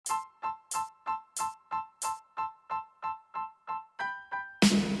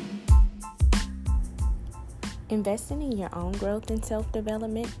Investing in your own growth and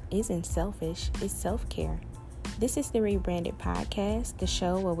self-development isn't selfish, it's self-care. This is the Rebranded Podcast, the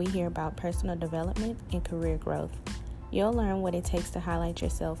show where we hear about personal development and career growth. You'll learn what it takes to highlight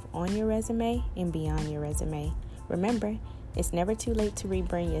yourself on your resume and beyond your resume. Remember, it's never too late to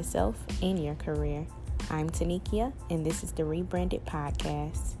rebrand yourself and your career. I'm Tanikia, and this is the Rebranded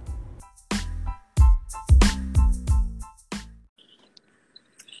Podcast.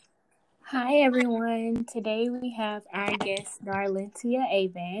 Hi everyone. Today we have our guest Darlencia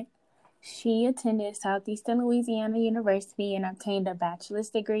Avant. She attended Southeastern Louisiana University and obtained a bachelor's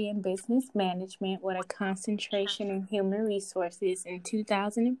degree in business management with a concentration in human resources in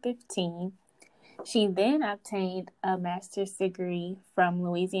 2015. She then obtained a master's degree from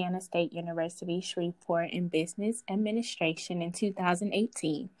Louisiana State University Shreveport in business administration in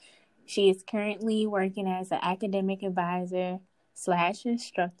 2018. She is currently working as an academic advisor /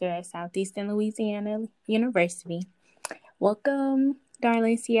 instructor at Southeastern Louisiana University. Welcome,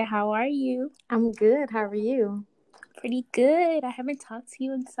 Darlencia. How are you? I'm good. How are you? Pretty good. I haven't talked to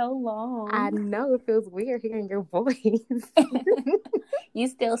you in so long. I know. It feels weird hearing your voice. You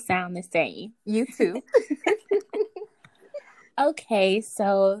still sound the same. You too. Okay,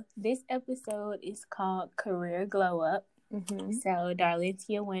 so this episode is called Career Glow Up. Mm-hmm. So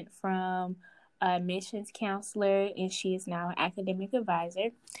Darlencia went from a admissions counselor and she is now an academic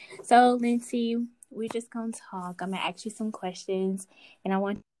advisor. So Lindsay, we're just going to talk. I'm going to ask you some questions and I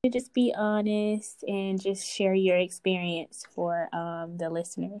want you to just be honest and just share your experience for the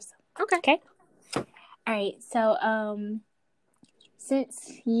listeners. Okay. All right. So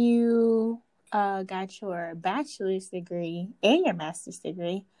since you got your bachelor's degree and your master's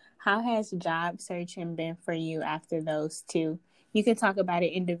degree, how has job searching been for you after those two? You can talk about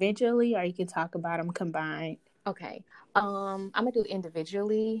it individually or you can talk about them combined. Okay. I'm going to do it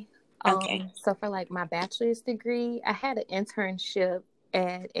individually. Okay. So for like my bachelor's degree, I had an internship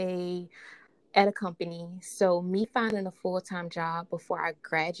at a company. So me finding a full-time job before I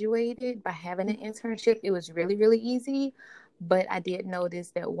graduated by having an internship, it was really, really easy. But I did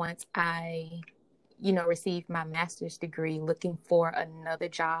notice that once I received my master's degree, looking for another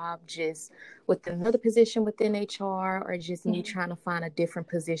job, just with another position within HR or just me trying to find a different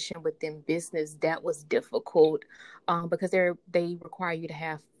position within business, that was difficult because they require you to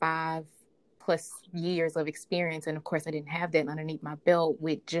have 5+ years of experience. And of course, I didn't have that underneath my belt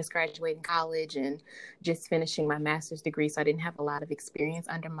with just graduating college and just finishing my master's degree. So I didn't have a lot of experience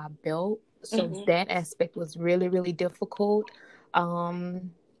under my belt. So that aspect was really, really difficult.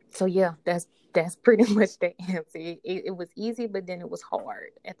 So yeah, that's pretty much the answer. It was easy, but then it was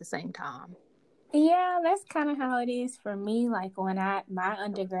hard at the same time. Yeah, that's kind of how it is for me. Like when my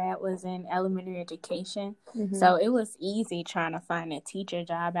undergrad was in elementary education, so it was easy trying to find a teacher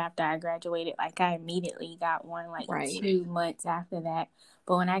job after I graduated. Like I immediately got one 2 months after that.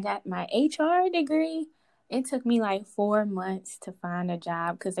 But when I got my HR degree, it took me 4 months to find a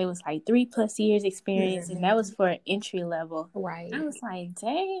job because it was 3+ years experience, and that was for entry level. Right. I was like,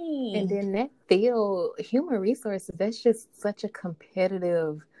 dang. And then that field, human resources, that's just such a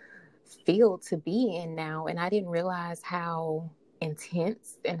competitive field to be in now. And I didn't realize how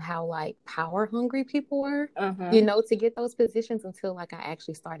intense and how power hungry people were, to get those positions until I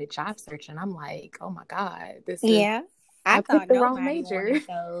actually started job searching. I'm like, oh my God, this is. Yeah. I thought the nobody wrong major. wanted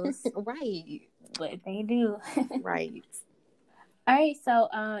those. Right. But they do. Right. All right. So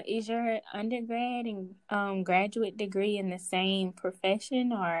is your undergrad and graduate degree in the same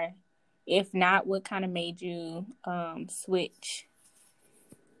profession? Or if not, what kind of made you switch?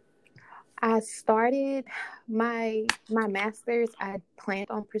 I started my master's. I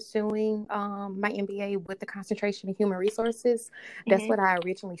planned on pursuing my MBA with the concentration in human resources. That's what I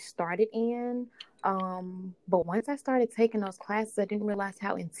originally started in. But once I started taking those classes, I didn't realize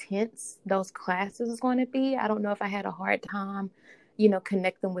how intense those classes was going to be. I don't know if I had a hard time,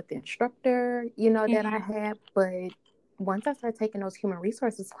 connecting with the instructor, that I had. But once I started taking those human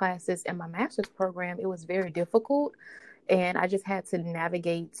resources classes in my master's program, it was very difficult. And I just had to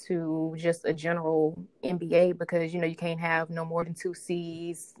navigate to just a general MBA because, you can't have no more than 2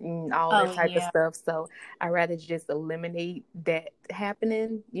 C's and all that type of stuff. So I'd rather just eliminate that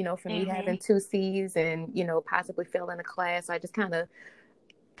happening, for me having 2 C's and, possibly failing a class. So I just kind of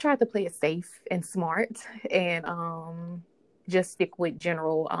tried to play it safe and smart and just stick with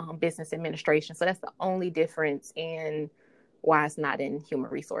general business administration. So that's the only difference in why it's not in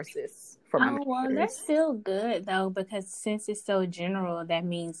human resources for my master's. Well, that's still good though, because since it's so general, that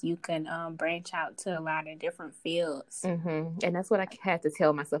means you can branch out to a lot of different fields. And that's what I had to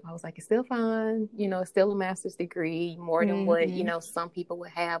tell myself. I was like, it's still fine, it's still a master's degree, more than what some people would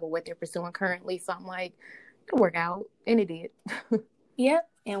have or what they're pursuing currently. So I'm like, work out, and it did. Yep.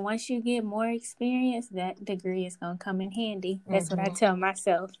 And once you get more experience, that degree is going to come in handy. That's what I tell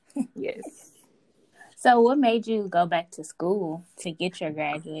myself. Yes. So what made you go back to school to get your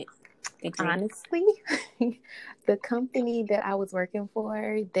graduate degree? Honestly, the company that I was working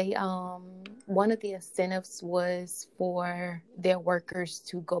for, they one of the incentives was for their workers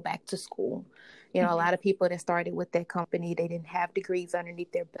to go back to school. You know, a lot of people that started with that company, they didn't have degrees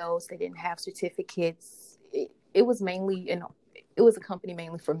underneath their belts. They didn't have certificates. It was mainly, it was a company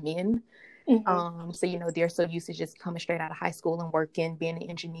mainly for men. So, you know, they're so used to just coming straight out of high school and working, being an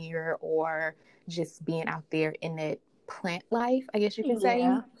engineer, or just being out there in that plant life, I guess you can say.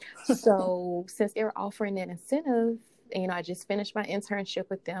 So since they were offering that incentive, you know, I just finished my internship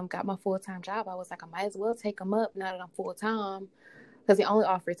with them, got my full-time job. I was like, I might as well take them up now that I'm full-time, because they only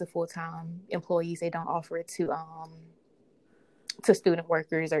offer it to full-time employees. They don't offer it to student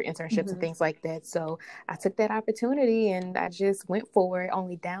workers or internships and things like that. So I took that opportunity and I just went for it.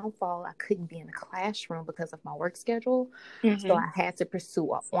 Only downfall, I couldn't be in the classroom because of my work schedule. So I had to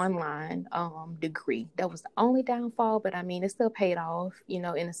pursue an online degree. That was the only downfall, but I mean, it still paid off, you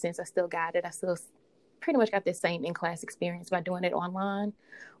know, in a sense. I still got it. I still pretty much got the same in-class experience by doing it online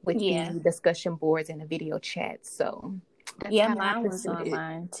with the discussion boards and the video chats. So that's how mine was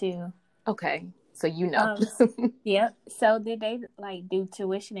online too. Okay. So you know. Yep. So did they like do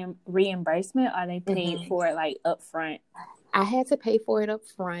tuition and reimbursement, or they paid for it like upfront? I had to pay for it up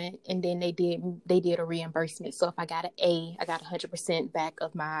front, and then they did a reimbursement. So if I got an A, I got 100% back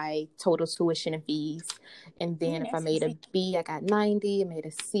of my total tuition and fees. And then if I made a B, I got 90. I made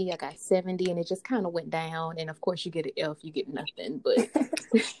a C, I got 70, and it just kind of went down. And of course, you get an F, you get nothing. But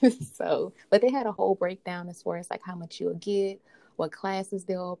but they had a whole breakdown as far as like how much you'll get, what classes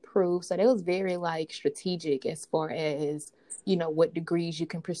they'll approve. So that was very like strategic as far as, you know, what degrees you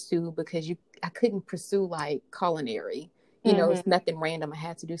can pursue, because I couldn't pursue like culinary. You know, it's nothing random. I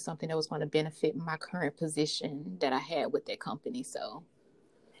had to do something that was going to benefit my current position that I had with that company. So,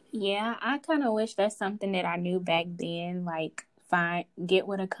 yeah, I kind of wish that's something that I knew back then. Like, get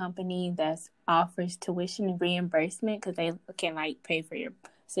with a company that offers tuition reimbursement, because they can like pay for your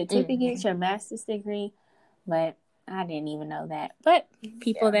certificates, your master's degree. But I didn't even know that. But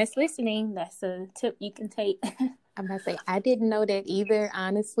people that's listening, that's a tip you can take. I'm about to say, I didn't know that either,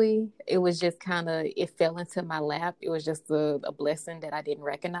 honestly. It was just kind of, it fell into my lap. It was just a blessing that I didn't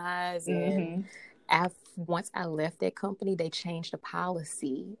recognize. And once I left that company, they changed the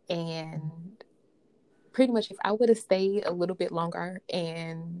policy. And pretty much if I would have stayed a little bit longer,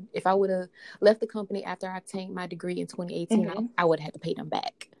 and if I would have left the company after I obtained my degree in 2018, I would have had to pay them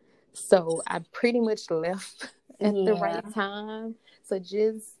back. So I pretty much left at the right time. So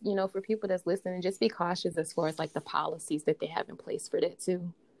just, you know, for people that's listening, just be cautious as far as like the policies that they have in place for that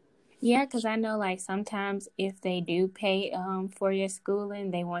too. Yeah, because I know like sometimes if they do pay for your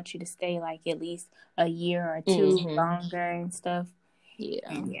schooling, they want you to stay like at least a year or two longer and stuff. Yeah.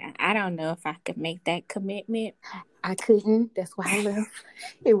 And I don't know if I could make that commitment. I couldn't. That's why I left.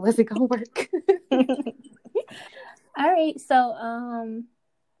 It wasn't gonna work. All right. So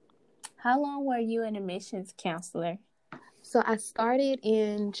how long were you an admissions counselor? So I started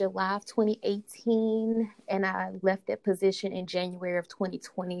in July of 2018, and I left that position in January of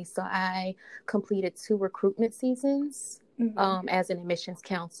 2020. So I completed 2 recruitment seasons as an admissions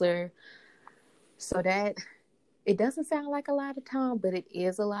counselor. So that, it doesn't sound like a lot of time, but it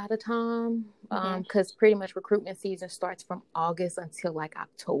is a lot of time, because pretty much recruitment season starts from August until like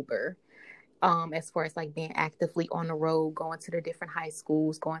October. As far as like being actively on the road, going to the different high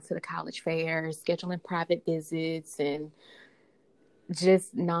schools, going to the college fairs, scheduling private visits, and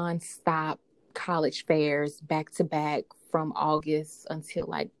just nonstop college fairs back to back from August until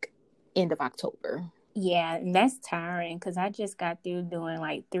like end of October. Yeah, and that's tiring, because I just got through doing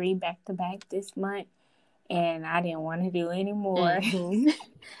like 3 back-to-back this month, and I didn't want to do any more.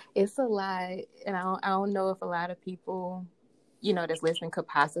 It's a lot, and I don't know if a lot of people, you know, that's listening could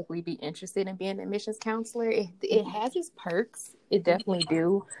possibly be interested in being an admissions counselor. It has its perks. It definitely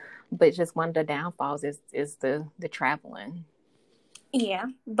do. But just one of the downfalls is the traveling. Yeah.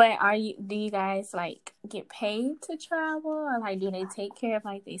 But do you guys like get paid to travel, or like do they take care of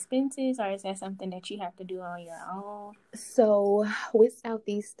like the expenses, or is that something that you have to do on your own? So with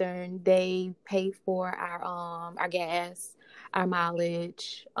Southeastern, they pay for our gas, our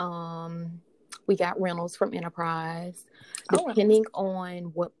mileage. We got rentals from Enterprise, depending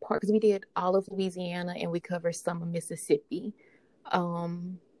on what part, because we did all of Louisiana and we covered some of Mississippi.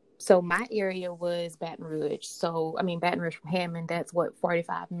 So my area was Baton Rouge. So, I mean, Baton Rouge from Hammond, that's what,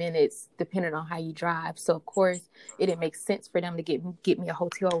 45 minutes, depending on how you drive. So, of course, it didn't make sense for them to get me a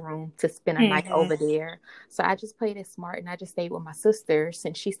hotel room to spend a night over there. So I just played it smart, and I just stayed with my sister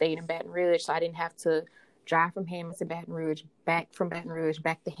since she stayed in Baton Rouge. So I didn't have to drive from Hammond to Baton Rouge, back from Baton Rouge,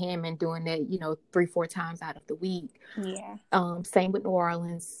 back to Hammond, doing that, 3-4 times out of the week. Yeah. Same with New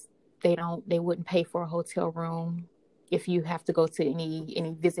Orleans. They wouldn't pay for a hotel room if you have to go to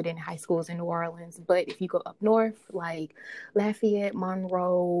any visiting high schools in New Orleans. But if you go up north, like Lafayette,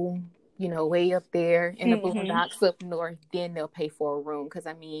 Monroe, way up there in the boondocks up north, then they'll pay for a room. Because,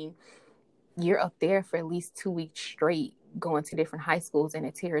 I mean, you're up there for at least 2 weeks straight going to different high schools in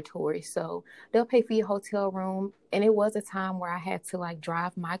the territory. So they'll pay for your hotel room. And it was a time where I had to, like,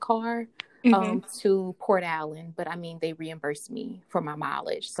 drive my car to Port Allen. But, I mean, they reimbursed me for my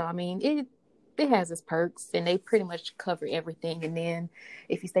mileage. So, I mean, it has its perks, and they pretty much cover everything. And then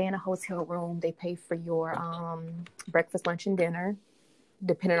if you stay in a hotel room, they pay for your breakfast, lunch, and dinner,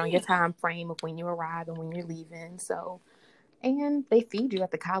 depending on your time frame of when you arrive and when you're leaving. So, and they feed you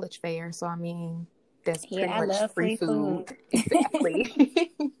at the college fair. So, I mean, that's pretty much free food.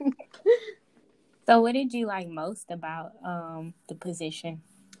 Exactly. So what did you like most about the position?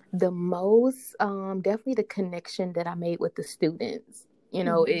 The most, definitely the connection that I made with the students.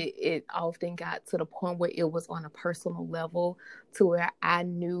 It often got to the point where it was on a personal level, to where I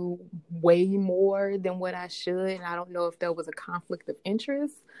knew way more than what I should. And I don't know if there was a conflict of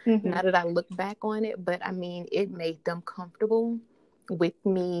interest now that I look back on it, but I mean, it made them comfortable with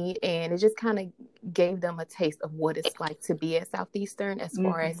me, and it just kind of gave them a taste of what it's like to be at Southeastern, as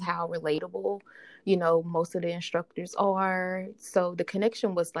far as how relatable most of the instructors are. So the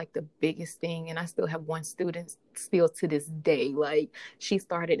connection was like the biggest thing. And I still have one student still to this day. Like, she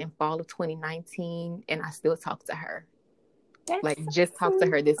started in fall of 2019, and I still talk to her. Just talked to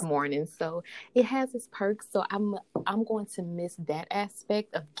her this morning. So it has its perks. So I'm going to miss that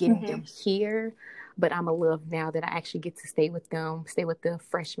aspect of getting them here. But I'm a love now that I actually get to stay with the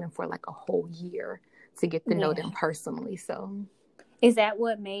freshmen for like a whole year to get to know them personally. So, is that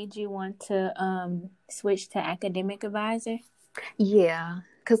what made you want to switch to academic advisor? Yeah,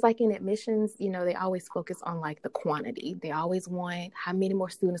 because like in admissions, they always focus on like the quantity. They always want how many more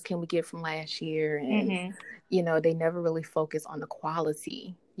students can we get from last year, and they never really focus on the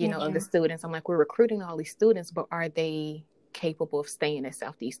quality, of the students. I'm like, we're recruiting all these students, but are they capable of staying at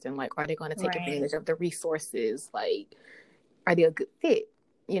Southeastern? Like, are they going to take advantage of the resources? Like, are they a good fit?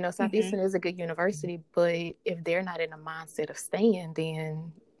 Southeastern is a good university, but if they're not in a mindset of staying,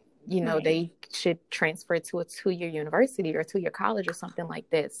 then they should transfer to a 2-year university or a 2-year college or something like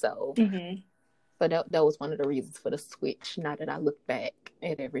that. So, so that was one of the reasons for the switch. Now that I look back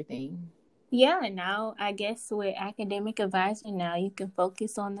at everything. Yeah, now I guess with academic advisor, now you can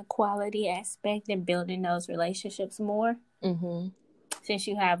focus on the quality aspect and building those relationships more. Since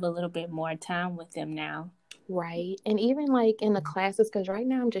you have a little bit more time with them now. Right. And even like in the classes, because right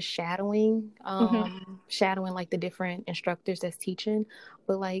now I'm just shadowing like the different instructors that's teaching,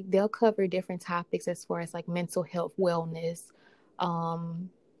 but like they'll cover different topics as far as like mental health, wellness,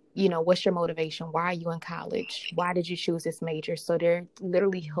 what's your motivation? Why are you in college? Why did you choose this major? So they're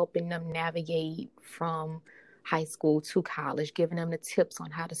literally helping them navigate from high school to college, giving them the tips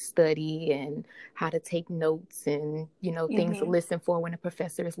on how to study and how to take notes and, things to listen for when a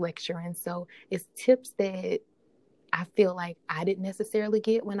professor is lecturing. So it's tips that I feel like I didn't necessarily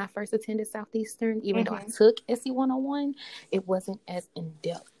get when I first attended Southeastern. Even though I took SE 101, it wasn't as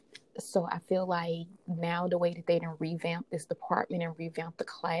in-depth. So I feel like now the way that they done revamp this department and revamp the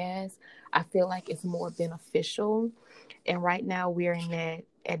class, I feel like it's more beneficial. And right now we're in that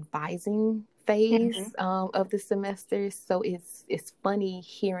advising phase of the semester. So it's funny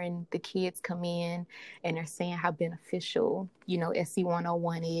hearing the kids come in and they're saying how beneficial, SE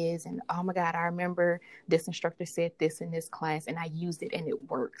 101 is. And oh my God, I remember this instructor said this in this class and I used it and it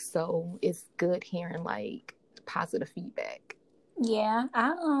works. So it's good hearing like positive feedback. Yeah,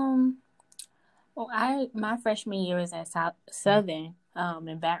 my freshman year was at Southern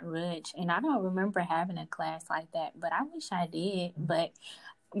in Baton Rouge, and I don't remember having a class like that, but I wish I did. But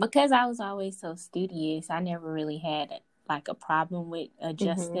because I was always so studious, I never really had a problem with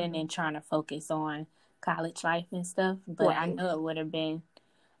adjusting and trying to focus on college life and stuff. But I know it would have been.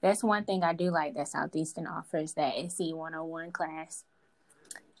 That's one thing I do like that Southeastern offers, that SE 101 class,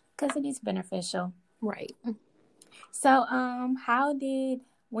 because it is beneficial. Right. So,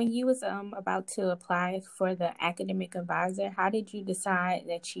 when you was about to apply for the academic advisor, how did you decide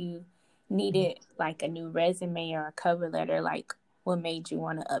that you needed like a new resume or a cover letter? Like, what made you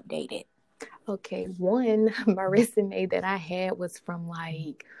want to update it? Okay, one, my resume that I had was from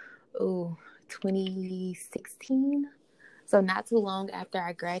like 2016. So not too long after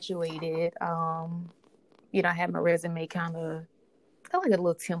I graduated, I had my resume kind of like a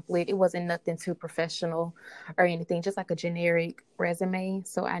little template. It wasn't nothing too professional or anything, just like a generic resume.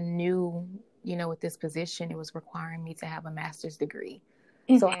 So I knew, with this position, it was requiring me to have a master's degree.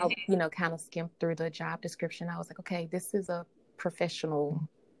 Mm-hmm. So I, kind of skimmed through the job description. I was like, okay, this is a professional,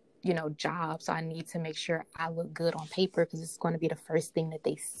 job. So I need to make sure I look good on paper because it's going to be the first thing that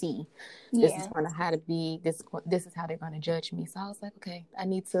they see. Yeah. This is going to how to be, this is how they're going to judge me. So I was like, okay, I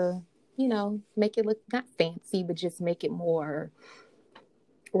need to, make it look not fancy, but just make it more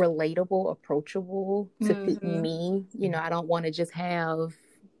relatable, approachable to fit me. I don't want to just have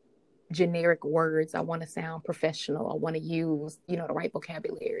generic words. I want to sound professional. I want to use, the right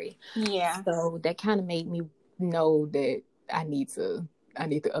vocabulary. Yeah. So that kind of made me know that I need to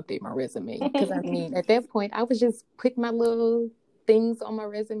update my resume. Because at that point, I was just putting my little things on my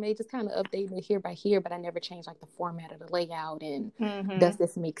resume, just kind of updating it here by here, but I never changed like the format or the layout. And does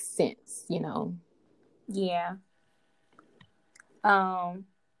this make sense? Yeah.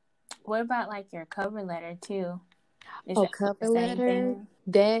 What about like your cover letter too? Cover letter?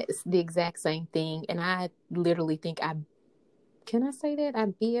 That's the exact same thing. And I literally think can I say that? I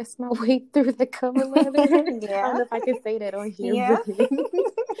BS my way through the cover letter. Yeah. I don't know if I can say that on here. Yeah. But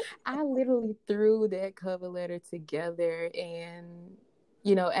I literally threw that cover letter together and,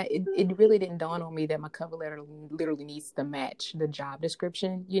 it really didn't dawn on me that my cover letter literally needs to match the job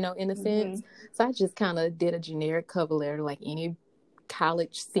description, in a sense. So I just kind of did a generic cover letter like any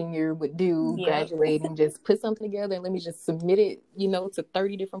college senior would do, graduating, just put something together and let me just submit it, to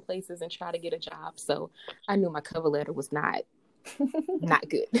 30 different places and try to get a job. So I knew my cover letter was not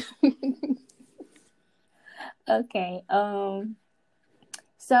good. Okay.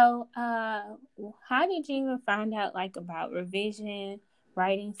 So how did you even find out like about revision,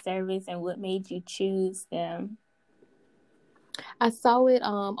 writing service, and what made you choose them? I saw it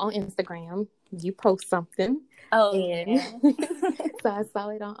on Instagram. You post something. Oh, yeah. So I saw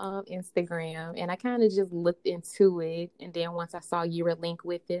it on Instagram and I kind of just looked into it. And then once I saw you were linked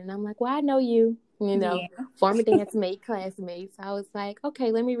with it, and I'm like, well, I know you, former dance mate, classmates. I was like,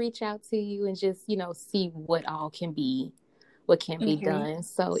 okay, let me reach out to you and just, see what can be done.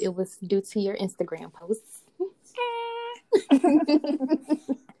 So it was due to your Instagram posts.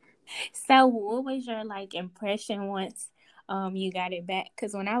 So what was your like impression once you got it back?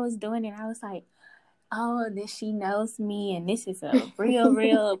 Because when I was doing it, I was like, oh, she knows me and this is a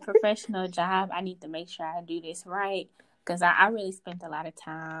real professional job. I need to make sure I do this right. Because I really spent a lot of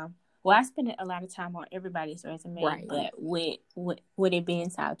time. Well, I spent a lot of time on everybody's resume, right. But with it being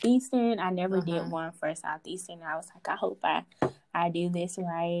Southeastern, I never did one for Southeastern. I was like, I hope I do this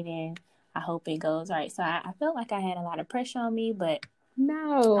right and I hope it goes right. So I felt like I had a lot of pressure on me, but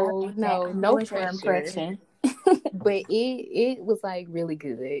no pressure. Impression? But it was like really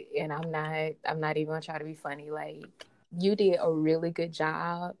good, and I'm not even gonna try to be funny. Like, you did a really good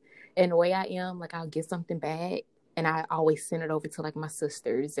job, and the way I am, like, I'll get something back and I always send it over to like my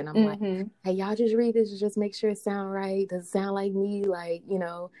sisters and I'm like, hey, y'all just read this and just make sure it sound right. Does it sound like me? Like,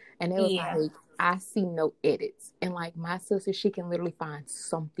 and it was like, I see no edits. And like my sister, she can literally find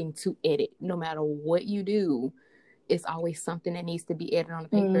something to edit no matter what you do. It's always something that needs to be edited on the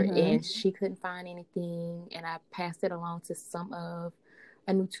paper. And she couldn't find anything. And I passed it along to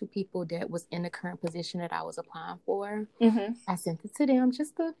I knew 2 people that was in the current position that I was applying for. I sent it to them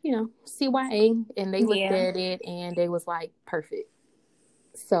just to, CYA. And they looked at it and they was like, perfect.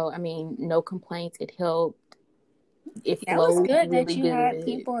 So, I mean, no complaints. It helped. It flowed. That was good really that you had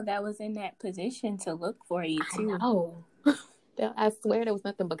people that was in that position to look for you, too. I know. I swear there was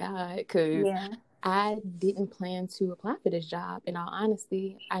nothing but God, because I didn't plan to apply for this job. In all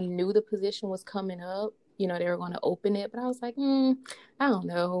honesty, I knew the position was coming up. They were going to open it, but I was like, I don't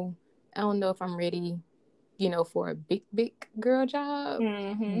know. I don't know if I'm ready, for a big girl job.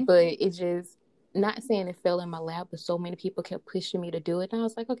 But it just, not saying it fell in my lap, but so many people kept pushing me to do it. And I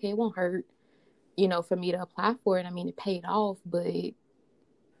was like, okay, it won't hurt, for me to apply for it. I mean, it paid off, but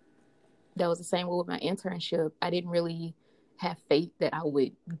that was the same way with my internship. I didn't really have faith that I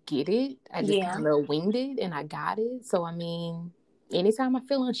would get it. I just kind of winged it and I got it. So, I mean, anytime I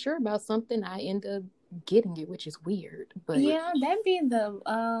feel unsure about something, I end up getting it, which is weird. But that'd be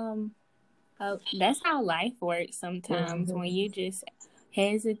that's how life works sometimes. When you just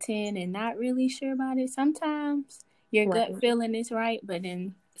hesitant and not really sure about it, sometimes your gut feeling is right, but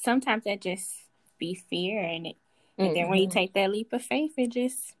then sometimes that just be fear in it. And then when you take that leap of faith, it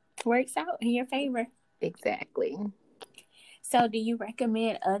just works out in your favor. Exactly. So, do you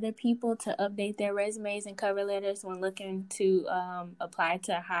recommend other people to update their resumes and cover letters when looking to apply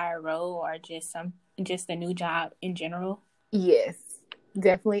to a higher role, or just a new job in general? Yes,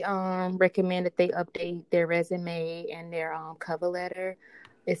 definitely recommend that they update their resume and their cover letter,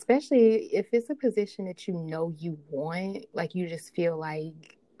 especially if it's a position that you want, like you just feel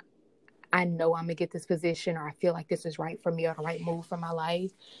like I know I'm gonna get this position, or I feel like this is right for me, or the right move for my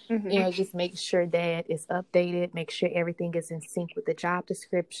life. Just make sure that it's updated, make sure everything is in sync with the job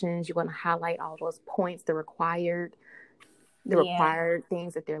descriptions. You want to highlight all those points, the required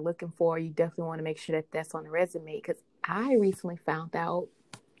things that they're looking for. You definitely want to make sure that that's on the resume, because I recently found out,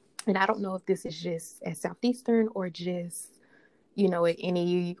 and I don't know if this is just at Southeastern or just, at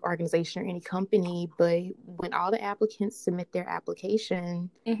any organization or any company, but when all the applicants submit their application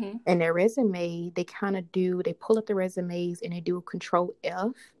and their resume, they pull up the resumes and they do a Control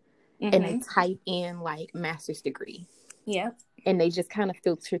F and they type in like master's degree. Yep. And they just kind of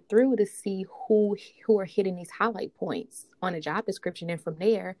filter through to see who are hitting these highlight points on a job description. And from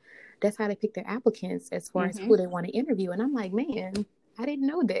there, that's how they pick their applicants as far as who they want to interview. And I'm like, man, I didn't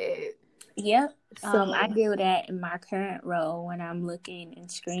know that. Yep. So I do that in my current role when I'm looking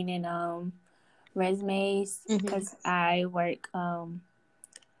and screening resumes, because I work at an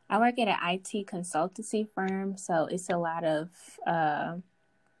IT consultancy firm, so it's a lot of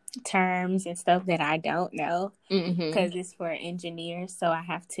terms and stuff that I don't know, because it's for engineers. So I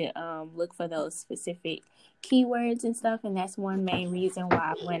have to look for those specific keywords and stuff, and that's one main reason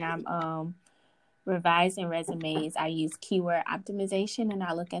why when I'm revising resumes, I use keyword optimization, and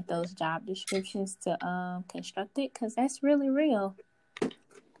I look at those job descriptions to construct it, because that's really real.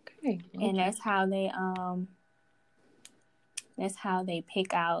 Okay. And that's how they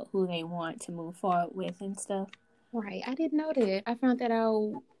pick out who they want to move forward with and stuff. Right. I didn't know that. I found that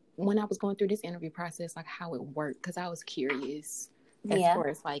out when I was going through this interview process, like how it worked, because I was curious as far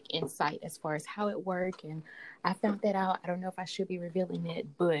as like insight, as far as how it worked, and I found that out. I don't know if I should be revealing it,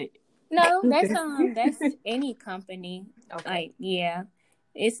 but no, that's any company. Okay. Like,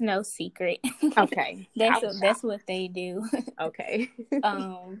 it's no secret. Okay. that's what they do. Okay.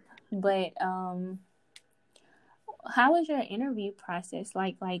 But how was your interview process?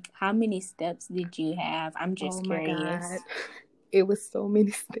 Like how many steps did you have? I'm just curious. My God. It was so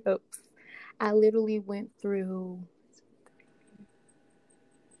many steps. I literally went through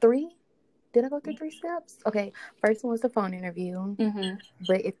 3. Did I go through 3 steps? Okay. First one was the phone interview.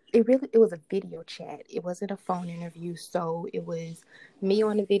 But it was a video chat. It wasn't a phone interview. So it was me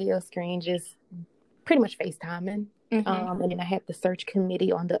on the video screen, just pretty much FaceTiming. And then I had the search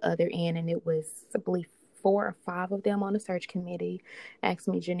committee on the other end, and it was, I believe, 4 or 5 of them on the search committee, asked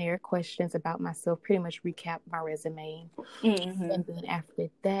me generic questions about myself, pretty much recap my resume. And then after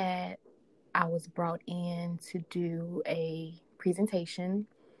that, I was brought in to do a presentation,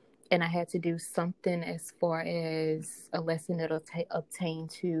 and I had to do something as far as a lesson that'll obtain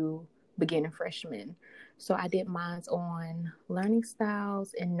to beginner freshmen. So I did mine on learning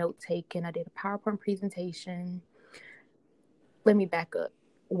styles and note taking. I did a PowerPoint presentation. Let me back up.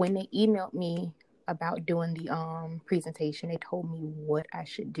 When they emailed me about doing the presentation, they told me what I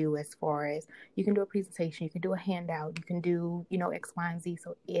should do, as far as you can do a presentation, you can do a handout, you can do, X, Y, and Z.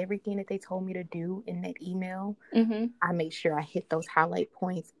 So everything that they told me to do in that email, I made sure I hit those highlight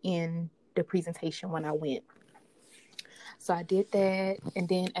points in the presentation when I went. So I did that, and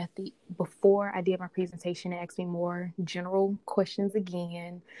then before I did my presentation, they asked me more general questions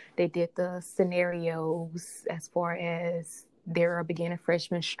again. They did the scenarios as far as they're a beginner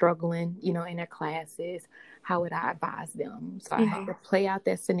freshman struggling, in their classes. How would I advise them? So I had to play out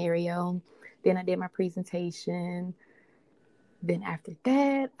that scenario. Then I did my presentation. Then after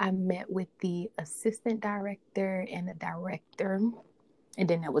that, I met with the assistant director and the director, and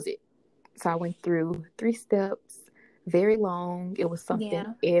then that was it. So I went through 3 steps. Very long. It was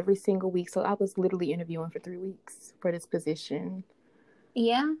something every single week. So I was literally interviewing for 3 weeks for this position.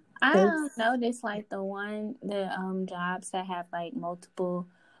 Yeah. I noticed like the jobs that have like multiple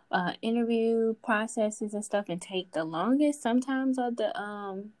interview processes and stuff and take the longest sometimes are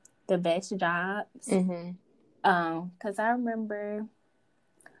the best jobs. Because I remember,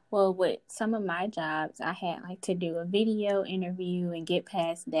 well, with some of my jobs, I had like to do a video interview and get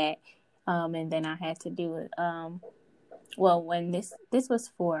past that. And then I had to do it. Well, when this was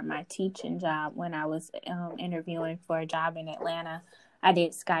for my teaching job, when I was interviewing for a job in Atlanta, I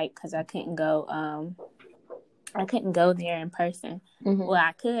did Skype because I couldn't go there in person. Well,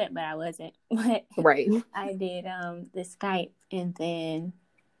 I could, but I wasn't. But right. I did the Skype, and then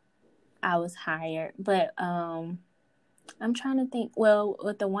I was hired. But I'm trying to think. Well,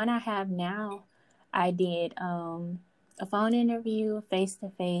 with the one I have now, I did a a phone interview,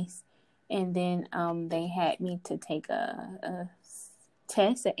 face-to-face, and then they had me to take a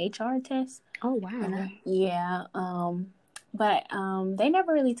test, an HR test. Oh, wow. Yeah. But they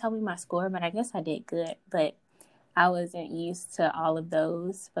never really told me my score, but I guess I did good. But I wasn't used to all of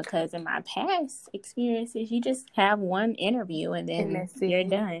those because in my past experiences, you just have one interview and then you're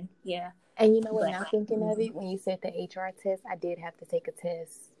done. Yeah. And you know what, now thinking of it, when you said the HR test, I did have to take a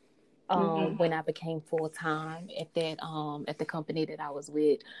test when I became full-time at the company that I was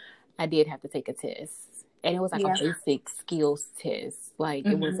with. I did have to take a test. And it was like a basic skills test. Like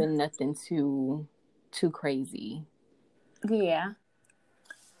it wasn't nothing too crazy. Yeah.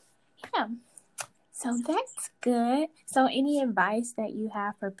 Yeah. So that's good. So any advice that you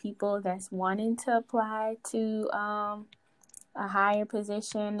have for people that's wanting to apply to a higher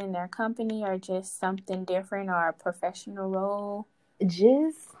position in their company, or just something different, or a professional role?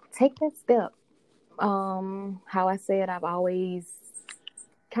 Just take that step. How I said, I've always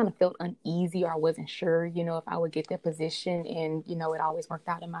kind of felt uneasy, or I wasn't sure, if I would get that position, and, it always worked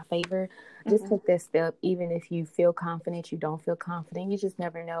out in my favor. Just take that step. Even if you feel confident, you don't feel confident, you just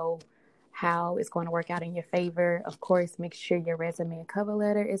never know how it's going to work out in your favor. Of course, make sure your resume and cover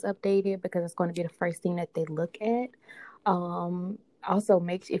letter is updated, because it's going to be the first thing that they look at. Also,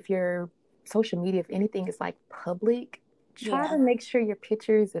 if your social media, if anything is like public, try to make sure your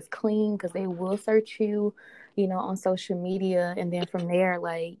pictures is clean, because they will search you, on social media. And then from there,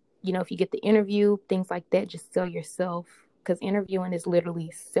 like, if you get the interview, things like that, just sell yourself, because interviewing is literally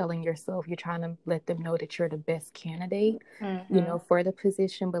selling yourself. You're trying to let them know that you're the best candidate, for the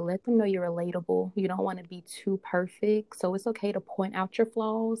position, but let them know you're relatable. You don't want to be too perfect. So it's okay to point out your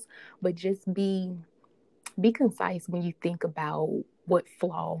flaws, but just be concise when you think about what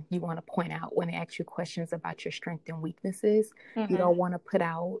flaw you want to point out when they ask you questions about your strengths and weaknesses. You don't want to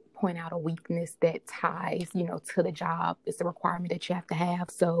point out a weakness that ties, to the job. It's a requirement that you have to have.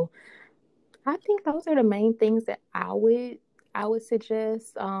 So I think those are the main things that I would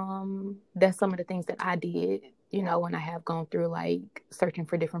suggest. That's some of the things that I did, when I have gone through like searching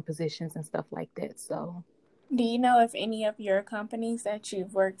for different positions and stuff like that. So, do you know if any of your companies that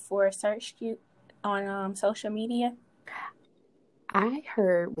you've worked for searched you on social media? I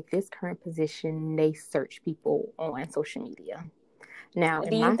heard with this current position, they search people on social media. Now,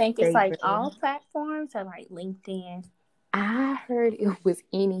 do you think it's like all platforms, or like LinkedIn? I heard it was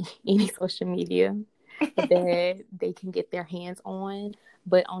any social media that they can get their hands on.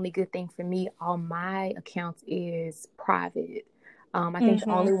 But only good thing for me, all my accounts is private. I think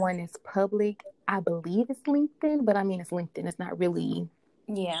the only one that's public, I believe, is LinkedIn. But I mean, it's LinkedIn. It's not really,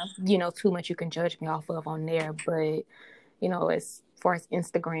 too much you can judge me off of on there. But as far as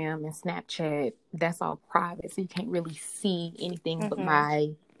Instagram and Snapchat, that's all private, so you can't really see anything but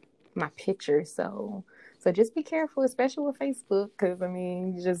my picture. So just be careful, especially with Facebook, because I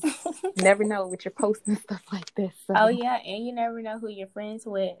mean, you just never know what you're posting, stuff like this. So. Oh yeah, and you never know who you're friends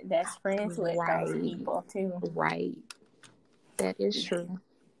with. That's friends with those people too. Right, that is true.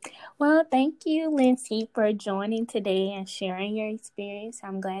 Well, thank you, Lindsay, for joining today and sharing your experience.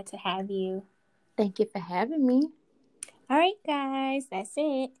 I'm glad to have you. Thank you for having me. All right, guys, that's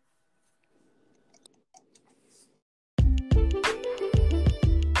it.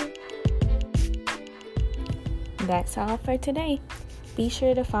 That's all for today. Be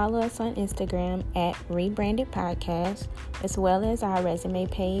sure to follow us on Instagram at Rebranded Podcast, as well as our resume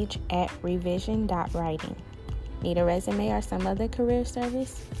page at revision.writing. Need a resume or some other career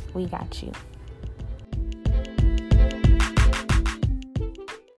service? We got you.